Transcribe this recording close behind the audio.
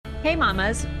Hey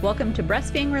mamas, welcome to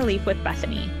Breastfeeding Relief with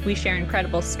Bethany. We share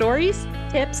incredible stories,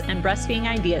 tips, and breastfeeding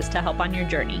ideas to help on your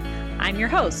journey. I'm your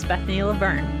host, Bethany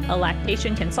Laverne, a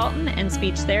lactation consultant and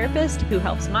speech therapist who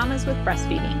helps mamas with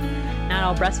breastfeeding. Not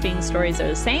all breastfeeding stories are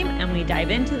the same, and we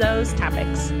dive into those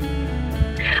topics.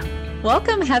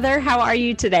 Welcome, Heather. How are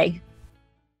you today?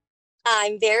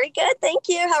 I'm very good. Thank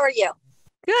you. How are you?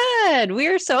 Good. We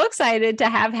are so excited to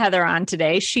have Heather on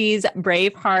today. She's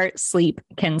Braveheart Sleep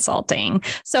Consulting.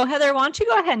 So Heather, why don't you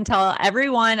go ahead and tell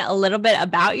everyone a little bit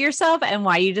about yourself and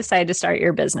why you decided to start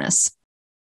your business?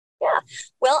 Yeah.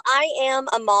 Well, I am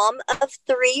a mom of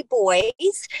 3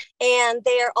 boys, and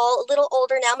they are all a little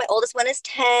older now. My oldest one is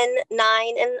 10,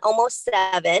 9, and almost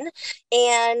 7.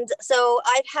 And so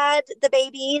I've had the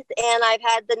babies and I've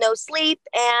had the no sleep,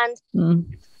 and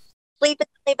sleep is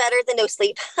way better than no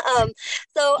sleep.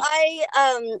 So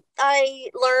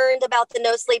I learned about the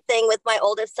no sleep thing with my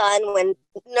oldest son when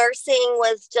nursing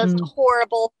was just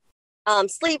horrible.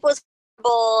 Sleep was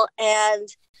horrible. And,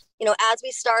 as we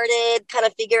started kind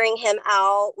of figuring him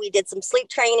out, we did some sleep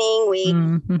training. We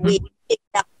figured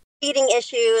out feeding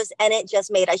issues, and it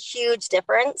just made a huge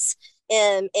difference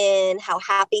in how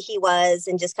happy he was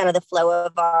and just kind of the flow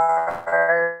of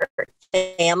our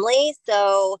family.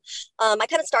 So I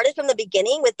kind of started from the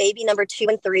beginning with baby number 2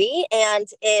 and 3, and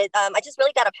I just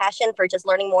really got a passion for just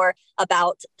learning more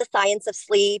about the science of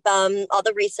sleep, all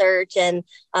the research, and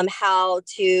how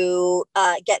to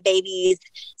get babies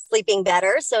sleeping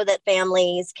better so that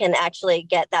families can actually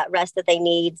get that rest that they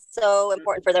need. So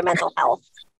important for their mental health.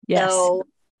 Yes.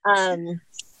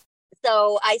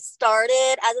 So I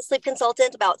started as a sleep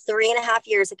consultant about 3.5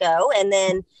 years ago, and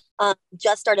then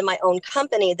just started my own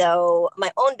company, though,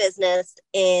 my own business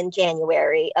in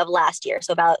January of last year.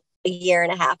 So about a year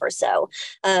and a half or so.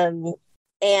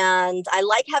 And I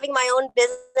like having my own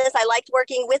business. I liked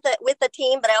working with a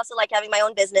team, but I also like having my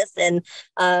own business and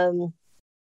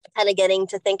kind of getting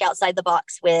to think outside the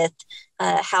box with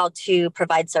how to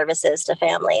provide services to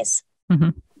families. Mm-hmm.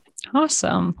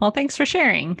 Awesome. Well, thanks for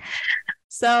sharing.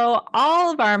 So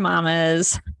all of our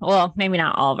mamas, well, maybe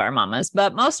not all of our mamas,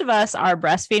 but most of us are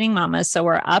breastfeeding mamas. So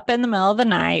we're up in the middle of the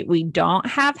night. We don't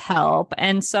have help.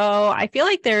 And so I feel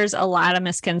like there's a lot of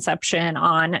misconception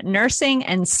on nursing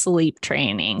and sleep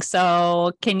training.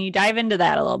 So can you dive into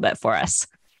that a little bit for us?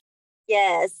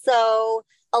 Yes. So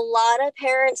a lot of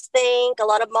a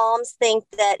lot of moms think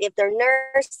that if they're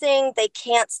nursing, they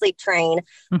can't sleep train.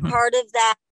 Mm-hmm. Part of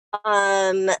that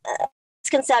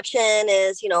misconception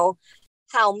is,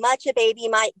 how much a baby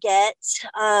might get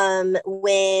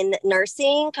when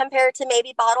nursing compared to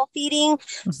maybe bottle feeding.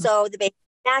 Mm-hmm. So the baby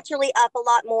naturally up a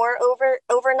lot more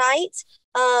overnight.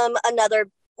 Another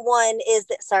one is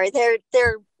that,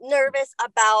 they're nervous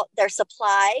about their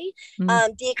supply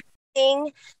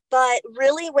decreasing. But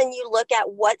really, when you look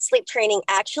at what sleep training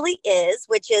actually is,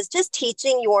 which is just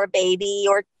teaching your baby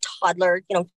or toddler,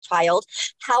 child,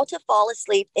 how to fall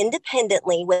asleep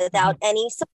independently without any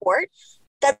support,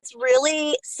 that's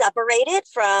really separated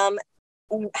from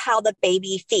how the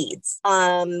baby feeds.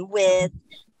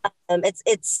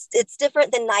 It's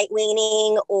different than night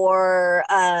weaning or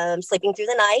sleeping through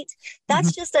the night.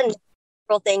 That's just a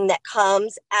natural thing that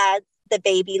comes as the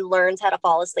baby learns how to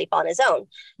fall asleep on his own.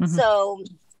 So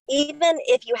even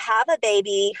if you have a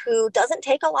baby who doesn't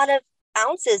take a lot of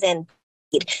ounces in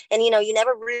feed, and you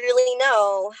never really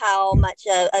know how much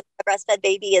a breastfed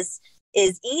baby is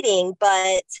eating,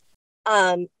 but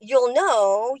you'll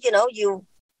know, you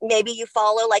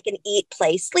follow like an eat,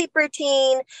 play, sleep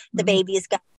routine. The baby's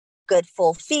got good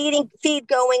full feed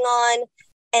going on.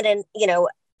 And then,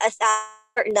 a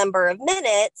certain number of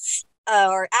minutes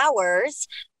or hours,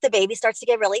 the baby starts to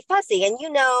get really fussy. And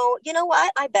you know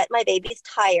what? I bet my baby's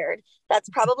tired. That's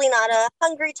probably not a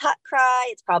hungry cry.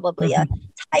 It's probably a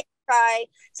tight cry.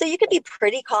 So you can be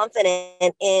pretty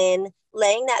confident in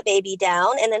laying that baby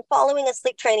down and then following a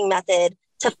sleep training method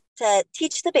to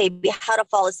teach the baby how to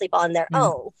fall asleep on their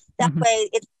own. That way,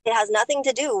 it has nothing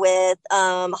to do with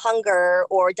hunger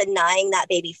or denying that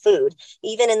baby food.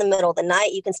 Even in the middle of the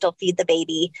night, you can still feed the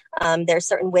baby. There's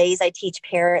certain ways I teach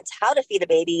parents how to feed a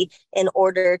baby in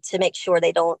order to make sure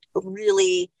they don't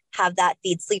really have that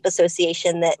feed-sleep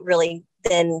association that really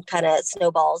then kind of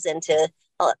snowballs into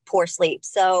poor sleep.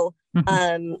 So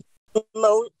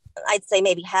I'd say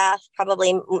maybe half,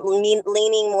 probably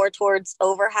leaning more towards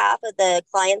over half of the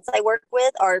clients I work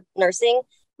with are nursing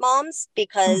moms,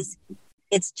 because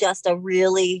it's just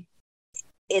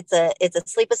it's a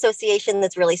sleep association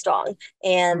that's really strong.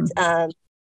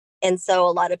 And so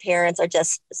a lot of parents are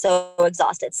just so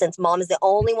exhausted since mom is the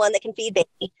only one that can feed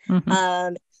baby.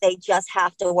 They just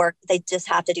have to work. They just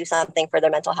have to do something for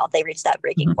their mental health. They reach that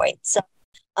breaking point. So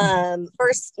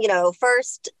First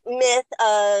myth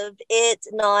of it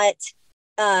not,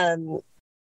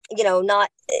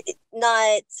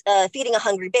 not feeding a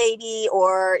hungry baby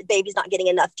or baby's not getting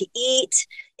enough to eat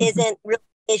isn't really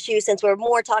an issue, since we're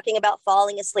more talking about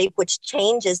falling asleep, which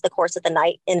changes the course of the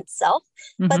night in itself.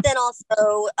 But then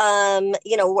also,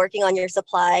 working on your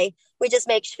supply, we just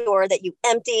make sure that you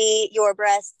empty your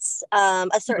breasts a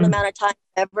certain amount of time,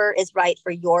 whatever is right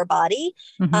for your body.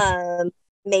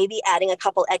 Maybe adding a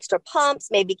couple extra pumps,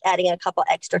 maybe adding a couple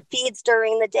extra feeds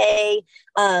during the day,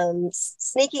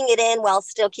 sneaking it in while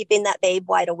still keeping that babe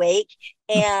wide awake.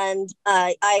 And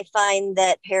I find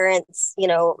that parents,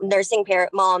 nursing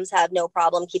parent moms have no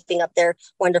problem keeping up their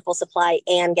wonderful supply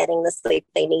and getting the sleep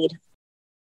they need.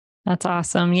 That's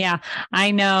awesome. Yeah,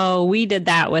 I know we did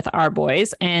that with our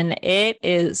boys, and it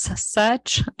is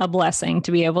such a blessing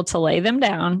to be able to lay them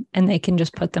down and they can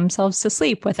just put themselves to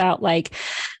sleep without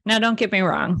now don't get me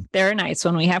wrong. There are nights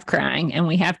when we have crying and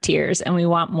we have tears and we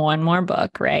want one more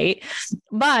book, right?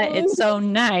 But it's so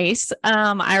nice.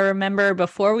 I remember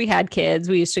before we had kids,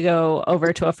 we used to go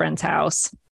over to a friend's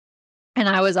house. And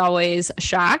I was always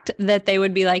shocked that they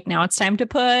would be like, now it's time to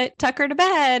put Tucker to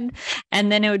bed.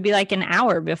 And then it would be like an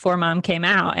hour before mom came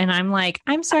out. And I'm like,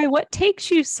 I'm sorry, what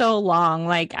takes you so long?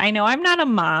 I know I'm not a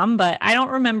mom, but I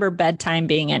don't remember bedtime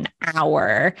being an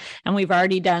hour. And we've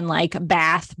already done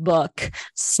bath, book,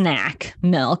 snack,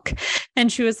 milk.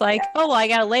 And she was like, oh, well, I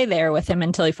got to lay there with him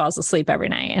until he falls asleep every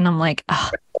night. And I'm like,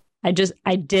 oh, I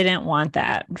didn't want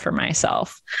that for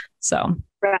myself. So,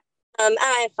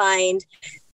 I find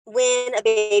when a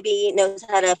baby knows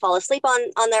how to fall asleep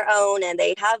on their own and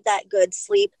they have that good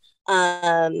sleep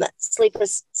habits,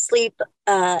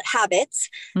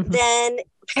 then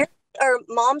parents or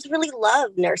moms really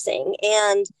love nursing,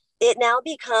 and it now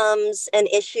becomes an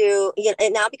issue.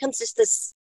 It now becomes just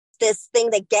this thing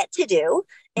they get to do,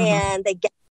 and they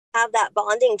get to have that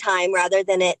bonding time rather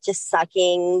than it just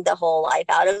sucking the whole life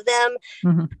out of them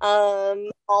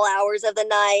all hours of the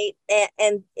night.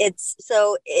 And it's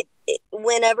so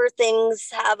whenever things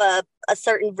have a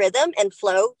certain rhythm and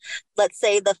flow, let's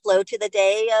say the flow to the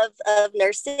day of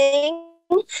nursing,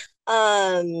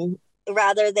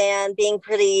 rather than being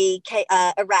pretty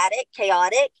erratic,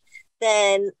 chaotic,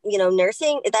 then,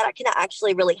 nursing, that can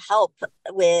actually really help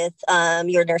with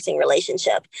your nursing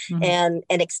relationship and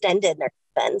extended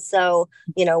nursing. So,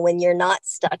 when you're not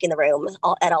stuck in the room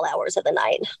at all hours of the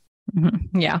night.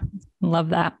 Yeah. Love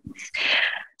that.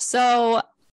 So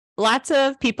lots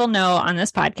of people know on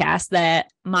this podcast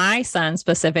that my son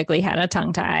specifically had a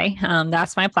tongue tie.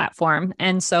 That's my platform.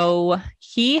 And so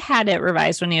he had it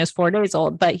revised when he was 4 days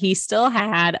old, but he still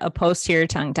had a posterior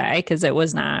tongue tie because it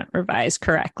was not revised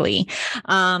correctly.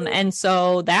 And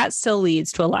so that still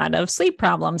leads to a lot of sleep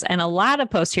problems. And a lot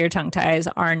of posterior tongue ties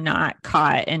are not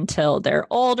caught until they're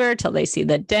older, till they see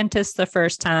the dentist the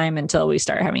first time, until we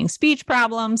start having speech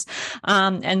problems.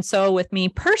 And so with me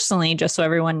personally, just so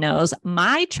everyone knows,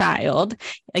 my child,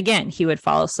 again, he would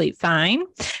fall asleep fine.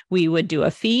 We would do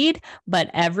a feed, but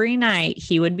every night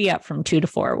he would be up from 2 to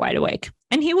 4 wide awake.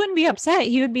 And he wouldn't be upset.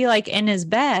 He would be in his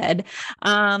bed.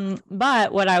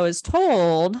 But what I was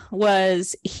told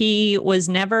was he was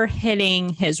never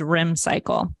hitting his REM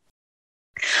cycle.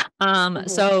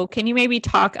 So can you maybe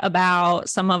talk about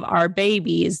some of our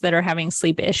babies that are having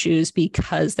sleep issues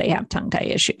because they have tongue tie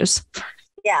issues?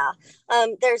 Yeah.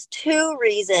 There's 2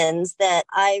 reasons that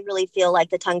I really feel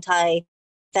like the tongue tie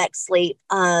affects sleep.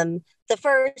 The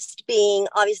first being,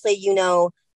 obviously,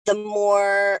 the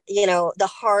more, the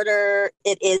harder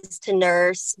it is to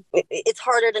nurse. It's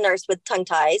harder to nurse with tongue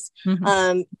ties.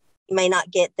 You may not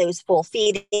get those full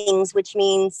feedings, which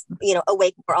means,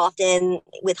 awake more often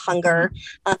with hunger.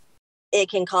 It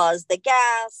can cause the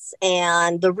gas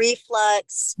and the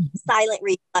reflux, silent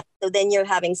reflux. So then you're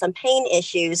having some pain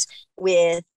issues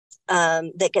with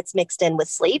that gets mixed in with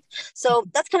sleep. So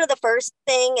that's kind of the first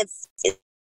thing it's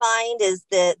find is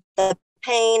the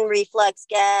pain, reflux,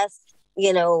 gas,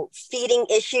 feeding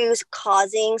issues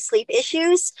causing sleep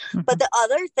issues. But the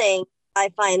other thing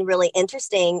I find really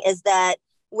interesting is that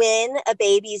when a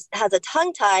baby has a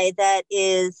tongue tie that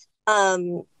is,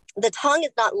 the tongue is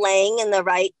not laying in the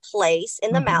right place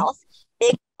in the mouth,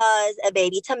 it causes a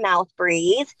baby to mouth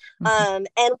breathe. And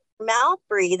mouth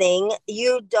breathing,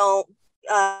 you don't,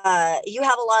 you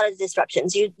have a lot of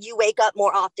disruptions. You wake up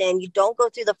more often. You don't go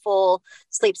through the full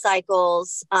sleep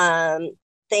cycles.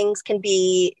 Things can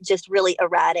be just really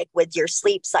erratic with your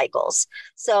sleep cycles.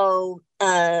 So,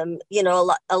 a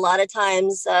lot of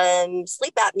times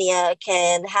sleep apnea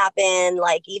can happen,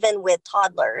 even with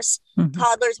toddlers.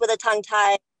 Toddlers with a tongue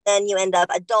tie, then you end up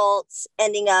adults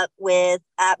ending up with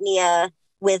apnea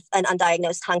with an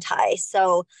undiagnosed tongue tie.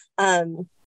 So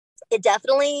it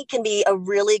definitely can be a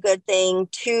really good thing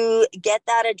to get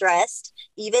that addressed,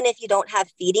 even if you don't have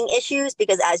feeding issues,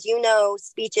 because as you know,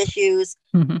 speech issues,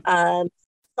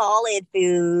 solid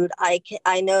food,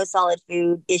 I know solid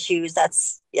food issues,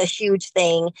 that's a huge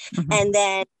thing. And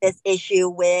then this issue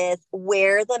with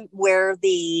where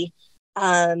the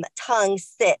tongue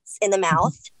sits in the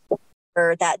mouth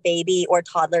where that baby or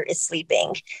toddler is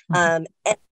sleeping. And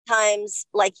times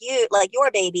like your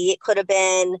baby, it could have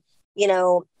been,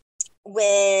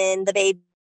 when the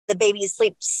baby's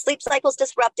sleep cycle's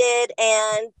disrupted,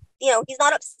 and he's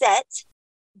not upset,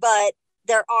 but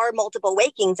there are multiple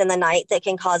wakings in the night that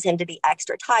can cause him to be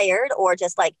extra tired or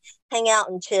just like hang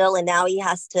out and chill, and now he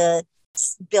has to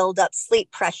build up sleep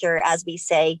pressure, as we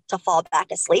say, to fall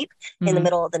back asleep in the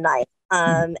middle of the night.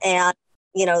 And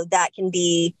that can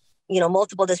be,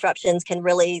 multiple disruptions can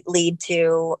really lead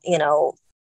to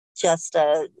just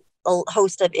a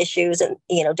host of issues, and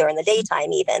during the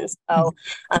daytime even. So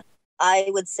I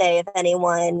would say if any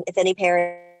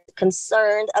parent is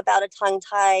concerned about a tongue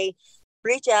tie,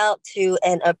 reach out to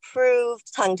an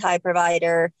approved tongue tie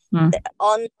provider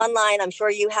online. I'm sure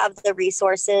you have the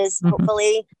resources,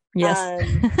 hopefully. Yes.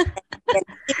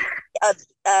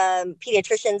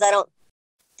 Pediatricians, I don't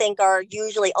think are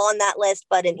usually on that list,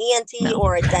 but an ENT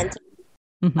or a dentist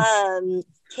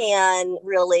can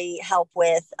really help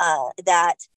with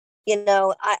that.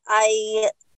 I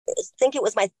think it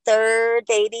was my third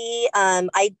baby.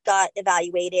 I got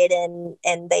evaluated,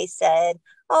 and they said,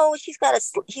 "Oh, he's got a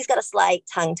slight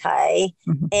tongue tie,"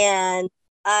 and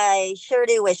I sure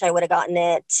do wish I would have gotten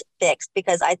it fixed,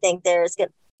 because I think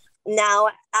now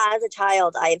as a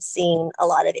child, I've seen a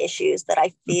lot of issues that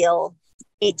I feel,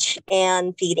 speech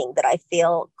and feeding, that I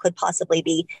feel could possibly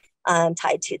be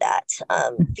tied to that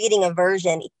feeding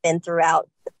aversion even throughout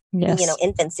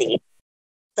infancy.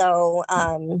 So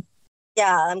I'm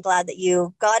glad that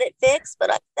you got it fixed,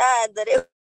 but I'm sad that it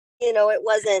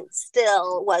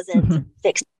wasn't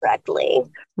fixed correctly.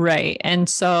 Right. And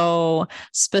so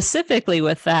specifically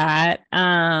with that,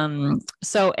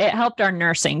 so it helped our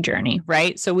nursing journey,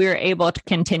 right? So we were able to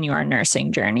continue our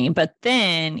nursing journey, but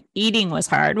then eating was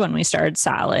hard when we started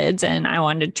solids, and I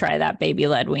wanted to try that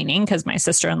baby-led weaning because my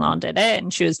sister-in-law did it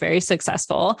and she was very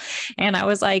successful. And I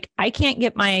was like, I can't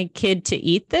get my kid to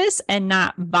eat this and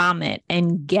not vomit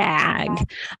and gag.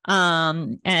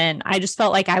 And I just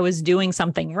felt like I was doing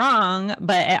something wrong.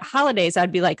 But at holidays,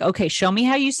 I'd be like, okay, show me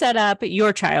how you set up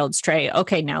your child's tray.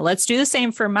 Okay, now let's do the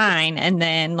same for mine. And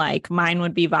then like mine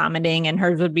would be vomiting and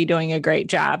hers would be doing a great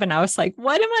job. And I was like,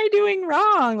 what am I doing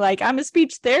wrong? Like, I'm a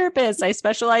speech therapist. I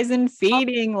specialize in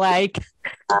feeding. Like,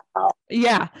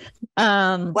 yeah.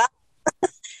 Wow. Where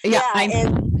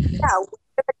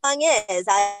the tongue is,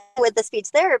 with the speech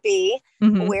therapy,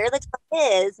 where the tongue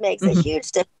is makes a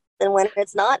huge difference. And when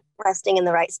it's not resting in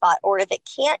the right spot, or if it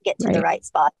can't get to the right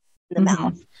spot in the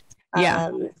mouth.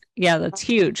 Yeah, that's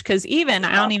huge. Because I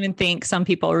don't even think some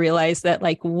people realize that,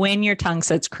 like, when your tongue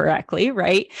sits correctly,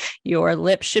 right, your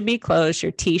lips should be closed,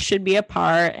 your teeth should be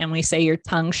apart. And we say your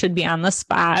tongue should be on the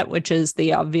spot, which is the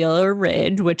alveolar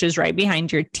ridge, which is right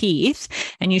behind your teeth.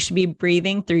 And you should be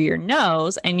breathing through your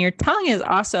nose. And your tongue is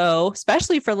also,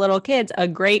 especially for little kids, a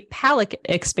great palate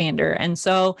expander. And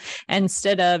so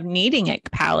instead of needing a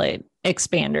palate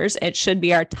expanders, it should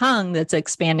be our tongue that's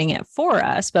expanding it for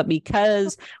us. But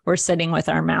because we're sitting with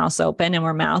our mouths open and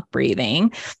we're mouth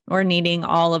breathing, we're needing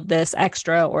all of this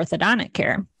extra orthodontic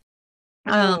care.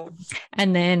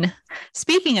 And then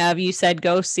speaking of, you said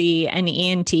go see an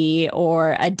ENT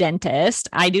or a dentist.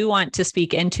 I do want to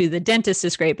speak into the dentist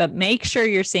is great, but make sure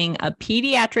you're seeing a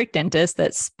pediatric dentist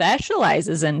that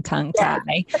specializes in tongue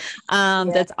tie.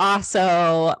 That's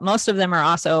also, most of them are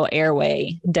also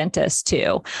airway dentists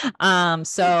too.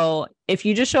 So if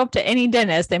you just show up to any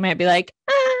dentist, they might be like,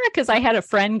 because I had a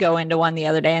friend go into one the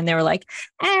other day and they were like,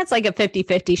 it's like a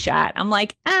 50-50 shot. I'm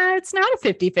like, it's not a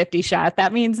 50-50 shot.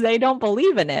 That means they don't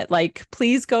believe in it. Like,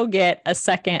 please go get a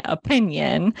second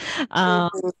opinion. I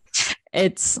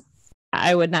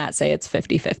would not say it's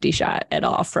 50-50 shot at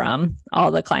all from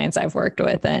all the clients I've worked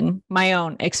with and my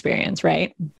own experience.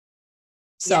 Right.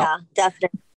 So, yeah,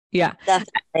 definitely. Yeah,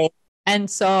 definitely. And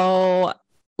so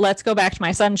let's go back to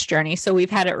my son's journey. So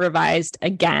we've had it revised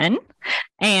again,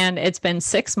 and it's been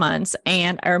 6 months.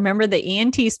 And I remember the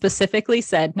ENT specifically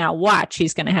said, now watch,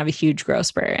 he's going to have a huge growth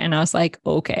spurt. And I was like,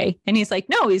 okay. And he's like,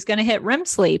 no, he's going to hit REM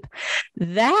sleep.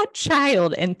 That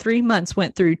child in 3 months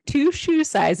went through 2 shoe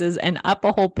sizes and up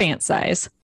a whole pant size.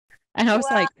 And I was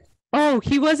like, oh,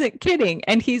 he wasn't kidding.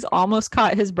 And he's almost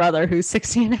caught his brother, who's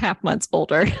 16 and a half months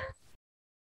older.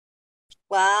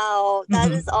 Wow.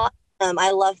 That is awesome.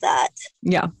 I love that.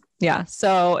 Yeah. Yeah.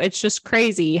 So it's just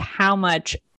crazy how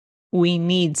much we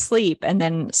need sleep, and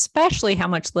then especially how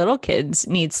much little kids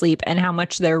need sleep and how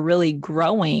much they're really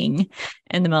growing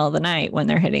in the middle of the night when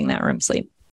they're hitting that REM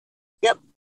sleep. Yep.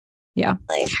 Yeah.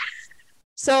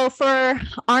 So for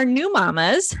our new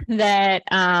mamas that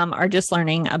are just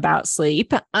learning about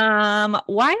sleep,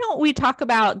 why don't we talk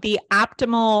about the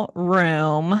optimal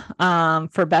room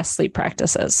for best sleep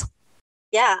practices?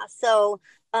 Yeah. So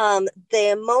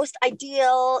the most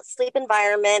ideal sleep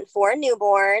environment for a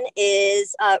newborn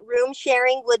is room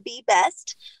sharing would be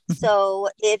best. So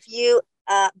if you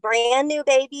brand new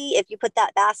baby, if you put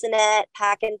that bassinet,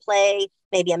 pack and play,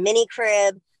 maybe a mini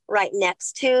crib right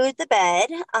next to the bed,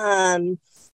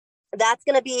 that's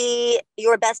going to be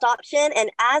your best option.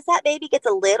 And as that baby gets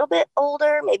a little bit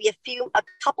older, maybe a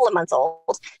couple of months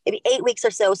old, maybe 8 weeks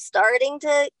or so, starting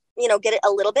to, get it a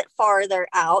little bit farther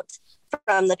out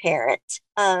from the parent,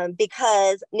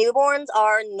 because newborns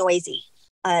are noisy.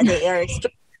 They are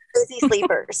extremely noisy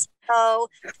sleepers. So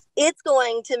it's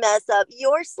going to mess up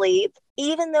your sleep,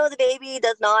 even though the baby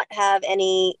does not have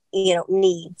any,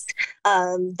 needs.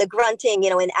 The grunting,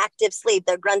 in active sleep,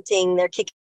 they're grunting, they're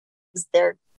kicking,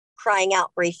 they're crying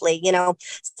out briefly,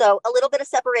 So a little bit of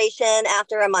separation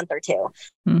after a month or two,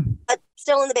 but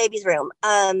still in the baby's room.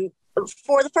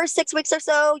 For the first 6 weeks or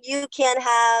so, you can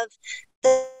have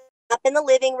the nap in the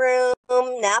living room,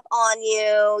 nap on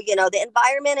you. The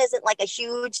environment isn't like a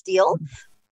huge deal.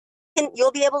 And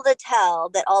you'll be able to tell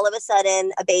that all of a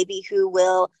sudden a baby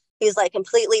who's like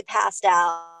completely passed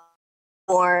out,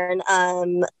 born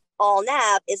all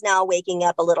nap, is now waking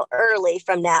up a little early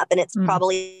from nap, and it's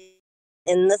probably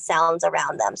in the sounds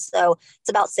around them. So it's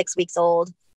about 6 weeks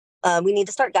old. We need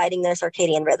to start guiding their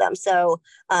circadian rhythm. So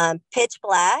pitch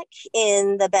black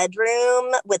in the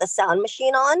bedroom with a sound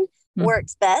machine on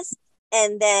works best.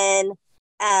 And then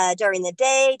during the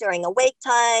day, during awake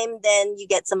time, then you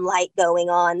get some light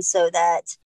going on so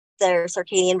that their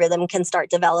circadian rhythm can start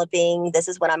developing. This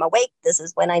is when I'm awake. This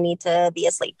is when I need to be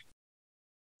asleep.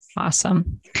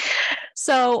 Awesome.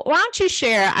 So why don't you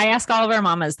share, I ask all of our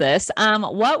mamas this,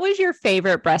 what was your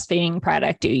favorite breastfeeding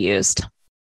product you used?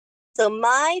 So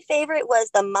my favorite was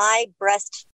the My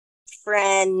Breast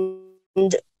Friend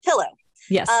pillow.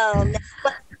 Yes.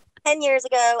 10 years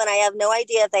ago, and I have no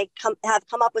idea if they have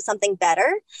come up with something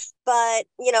better. But,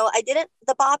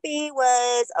 the Boppy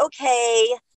was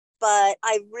okay, but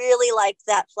I really liked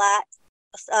that flat,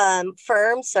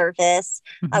 firm surface.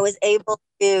 I was able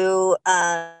to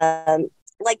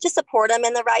just support them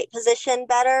in the right position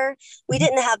better. We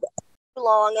didn't have too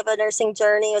long of a nursing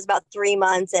journey. It was about 3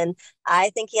 months, and I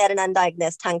think he had an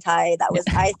undiagnosed tongue tie.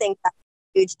 I think that's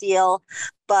a huge deal.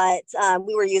 But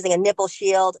we were using a nipple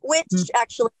shield, which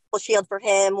actually nipple shield for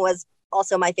him was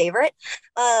also my favorite.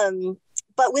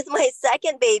 But with my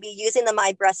second baby, using the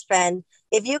My Breast Friend,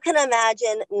 if you can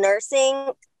imagine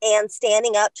nursing and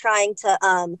standing up, trying to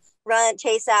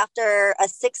chase after a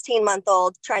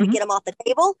 16-month-old, trying to get him off the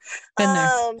table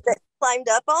that climbed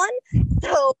up on.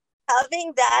 So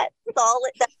having that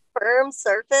solid, that firm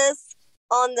surface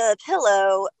on the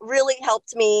pillow really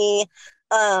helped me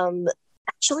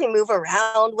actually move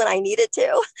around when I needed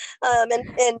to.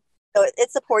 And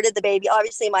it supported the baby.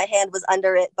 Obviously, my hand was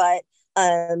under it, but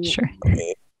sure.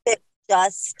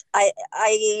 I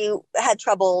had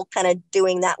trouble kind of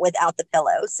doing that without the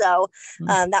pillow. So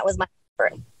that was my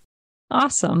favorite.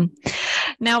 Awesome.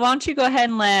 Now, why don't you go ahead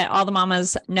and let all the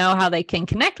mamas know how they can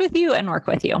connect with you and work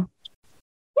with you?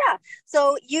 Yeah.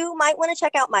 So you might want to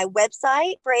check out my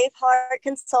website,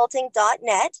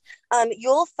 braveheartconsulting.net.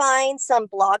 You'll find some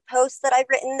blog posts that I've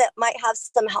written that might have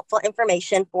some helpful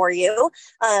information for you.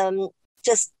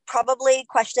 Just probably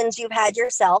questions you've had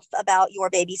yourself about your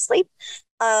baby's sleep.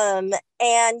 And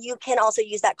you can also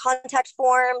use that contact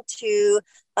form to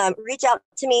reach out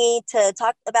to me to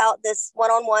talk about this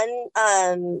one-on-one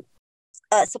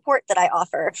support that I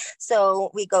offer.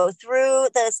 So we go through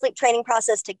the sleep training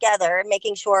process together,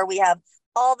 making sure we have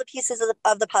all the pieces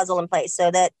of the puzzle in place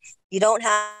so that you don't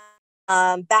have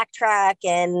backtrack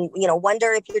and,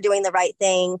 wonder if you're doing the right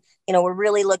thing. We're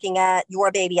really looking at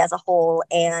your baby as a whole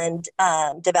and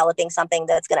developing something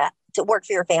that's going to work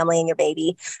for your family and your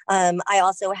baby. I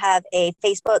also have a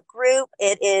Facebook group.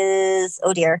 It is,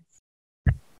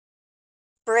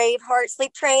 Braveheart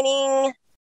Sleep Training.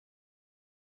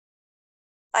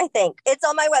 I think it's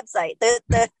on my website. The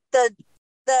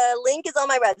the link is on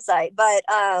my website, but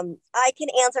I can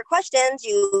answer questions.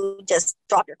 You just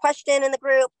drop your question in the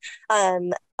group.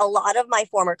 A lot of my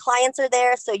former clients are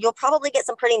there, so you'll probably get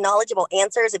some pretty knowledgeable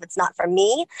answers if it's not from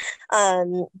me.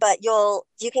 But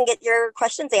you can get your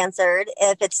questions answered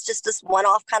if it's just this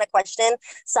one-off kind of question.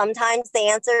 Sometimes the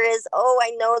answer is, oh,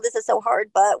 I know this is so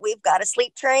hard, but we've got a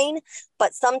sleep train.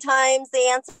 But sometimes the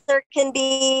answer can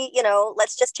be,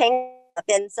 let's just change up.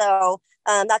 And so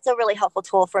that's a really helpful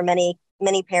tool for many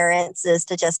parents, is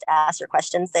to just ask your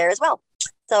questions there as well.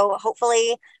 So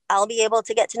hopefully I'll be able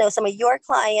to get to know some of your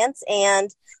clients, and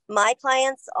my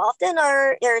clients often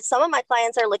some of my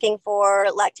clients are looking for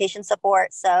lactation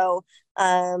support. So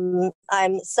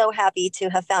I'm so happy to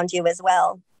have found you as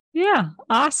well. Yeah.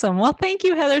 Awesome. Well, thank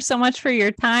you, Heather, so much for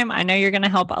your time. I know you're going to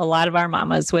help a lot of our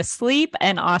mamas with sleep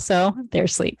and also their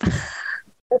sleep.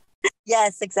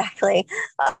 Yes, exactly.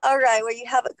 All right. Well, you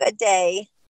have a good day.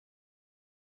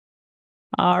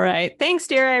 All right. Thanks,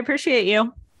 dear. I appreciate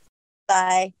you.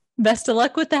 Bye. Best of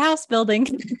luck with the house building.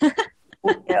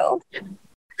 Thank you.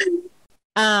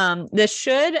 This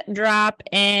should drop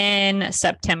in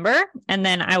September, and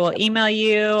then I will email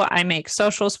you. I make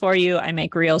socials for you. I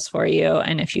make reels for you.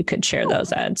 And if you could share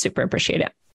those, I'd super appreciate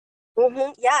it.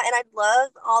 Mm-hmm. Yeah. And I'd love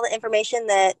all the information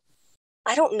that,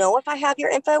 I don't know if I have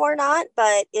your info or not,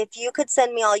 but if you could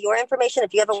send me all your information,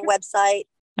 if you have a website,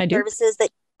 I do. Services that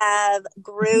you have,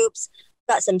 groups,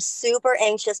 got some super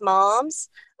anxious moms,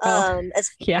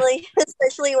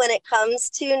 especially when it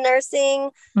comes to nursing.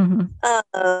 Mm-hmm.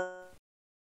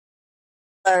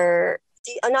 Or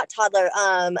not toddler.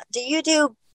 Do you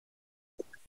do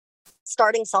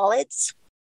starting solids?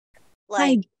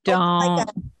 I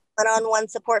don't. One-on-one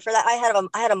support for that.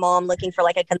 I had a mom looking for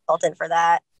like a consultant for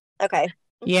that. Okay.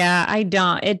 Yeah, I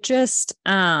don't. It just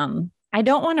I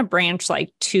don't want to branch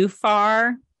like too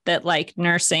far that like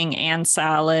nursing and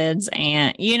solids,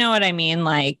 and you know what I mean?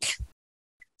 Like,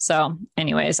 so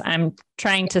anyways, I'm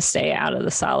trying to stay out of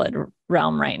the solid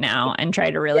realm right now and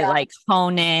try to really like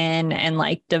hone in and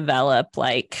like develop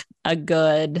like a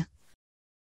good,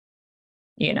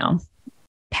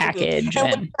 package.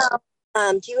 Mm-hmm.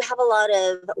 And do you have a lot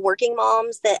of working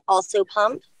moms that also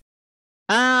pump?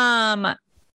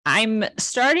 I'm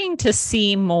starting to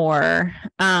see more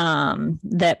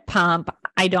that pump.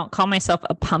 I don't call myself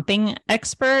a pumping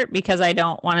expert because I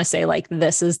don't want to say like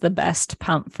this is the best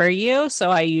pump for you.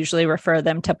 So I usually refer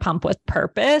them to Pump with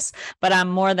Purpose, but I'm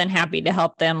more than happy to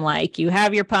help them. Like, you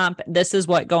have your pump. This is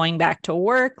what going back to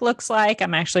work looks like.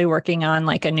 I'm actually working on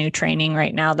like a new training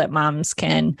right now that moms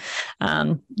can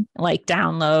like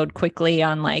download quickly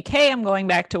on like, hey, I'm going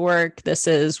back to work. This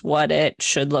is what it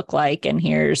should look like. And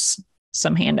here's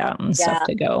some handout and stuff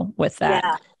to go with that.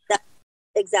 Yeah.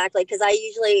 Exactly. Because I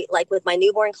usually, like with my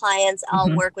newborn clients,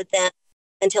 I'll work with them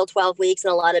until 12 weeks.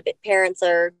 And a lot of parents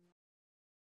are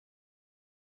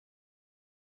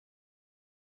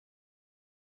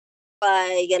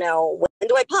when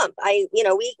do I pump?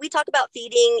 We talk about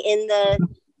feeding in the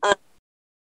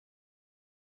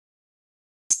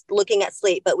looking at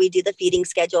sleep, but we do the feeding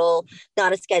schedule,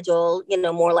 not a schedule,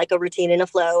 more like a routine and a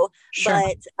flow. Sure.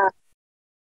 But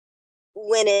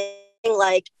when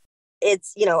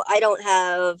it's, I don't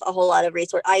have a whole lot of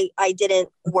resource. I didn't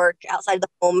work outside of the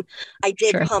home. I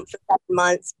did pump for 7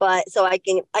 months, but so I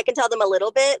can tell them a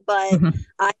little bit, but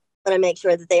I want to make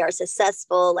sure that they are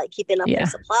successful, like keeping up their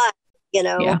supply,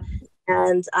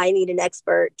 and I need an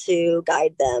expert to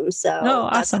guide them. So,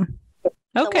 awesome.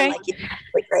 Okay. Like you,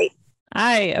 really great.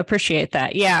 I appreciate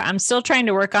that. Yeah, I'm still trying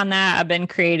to work on that. I've been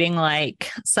creating like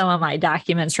some of my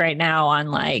documents right now on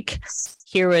like,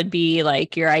 here would be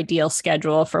like your ideal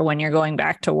schedule for when you're going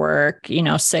back to work,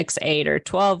 6, 8, or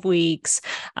 12 weeks.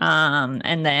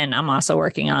 And then I'm also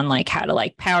working on like how to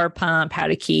like power pump, how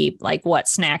to keep like what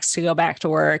snacks to go back to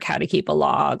work, how to keep a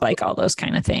log, like all those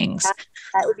kind of things.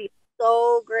 That would be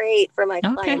so great for my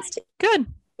clients too.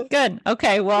 Good.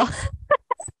 Okay. Well,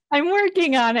 I'm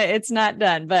working on it. It's not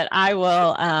done, but I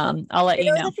will, I'll let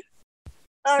you know.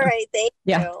 All right. Thank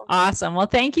you. Awesome. Well,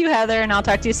 thank you, Heather, and I'll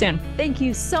talk to you soon. Thank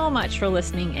you so much for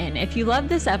listening in. If you loved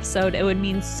this episode, it would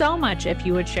mean so much if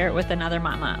you would share it with another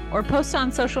mama or post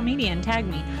on social media and tag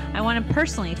me. I want to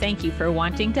personally thank you for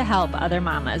wanting to help other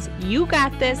mamas. You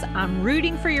got this. I'm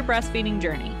rooting for your breastfeeding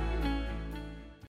journey.